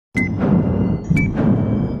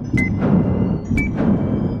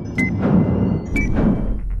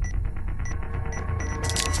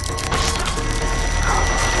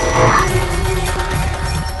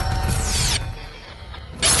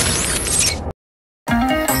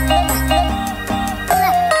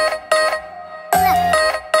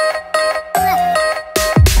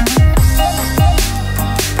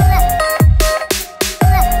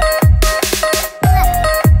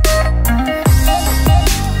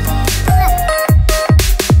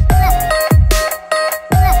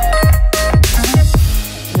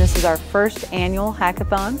first annual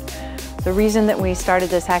hackathon. The reason that we started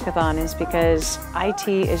this hackathon is because IT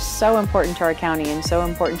is so important to our county and so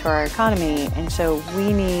important to our economy, and so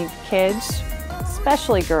we need kids,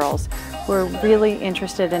 especially girls, who are really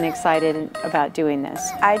interested and excited about doing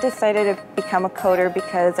this. I decided to become a coder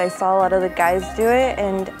because I saw a lot of the guys do it,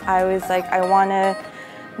 and I was like, I want to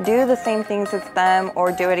do the same things as them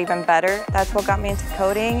or do it even better. That's what got me into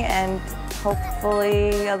coding, and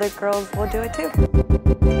hopefully other girls will do it too.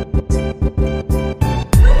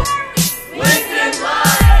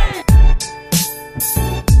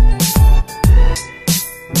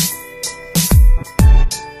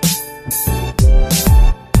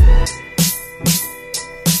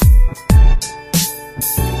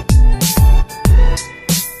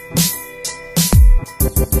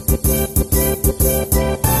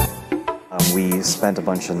 We spent a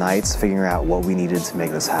bunch of nights figuring out what we needed to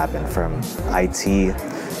make this happen, from IT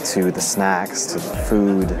to the snacks to the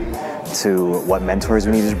food to what mentors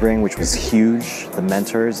we needed to bring, which was huge. The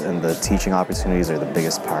mentors and the teaching opportunities are the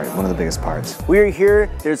biggest part, one of the biggest parts. We're here,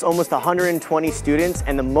 there's almost 120 students,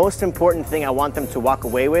 and the most important thing I want them to walk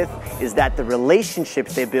away with is that the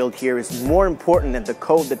relationships they build here is more important than the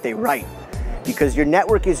code that they write. Because your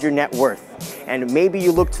network is your net worth. And maybe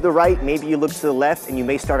you look to the right, maybe you look to the left, and you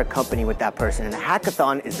may start a company with that person. And a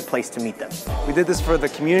hackathon is the place to meet them. We did this for the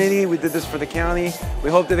community, we did this for the county.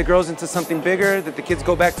 We hope that it grows into something bigger, that the kids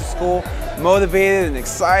go back to school motivated and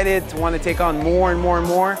excited to want to take on more and more and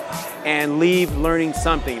more and leave learning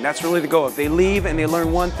something. That's really the goal. If they leave and they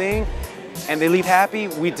learn one thing and they leave happy,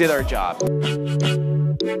 we did our job.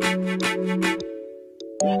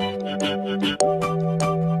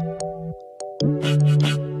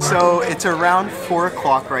 So it's around 4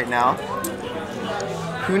 o'clock right now.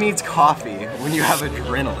 Who needs coffee when you have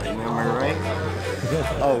adrenaline, am I right?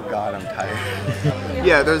 Oh God, I'm tired.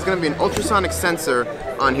 Yeah, there's gonna be an ultrasonic sensor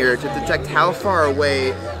on here to detect how far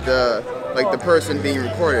away the person being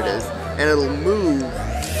recorded is, and it'll move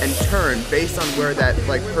and turn based on where that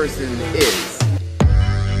person is.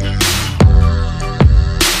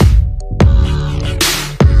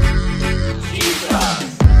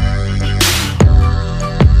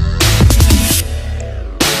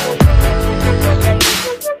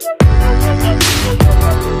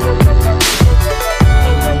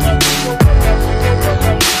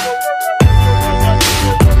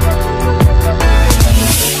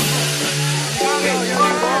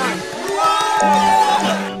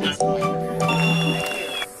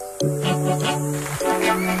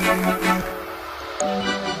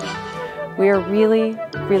 We are really,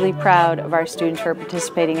 really proud of our students for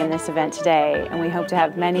participating in this event today, and we hope to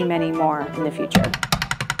have many, many more in the future.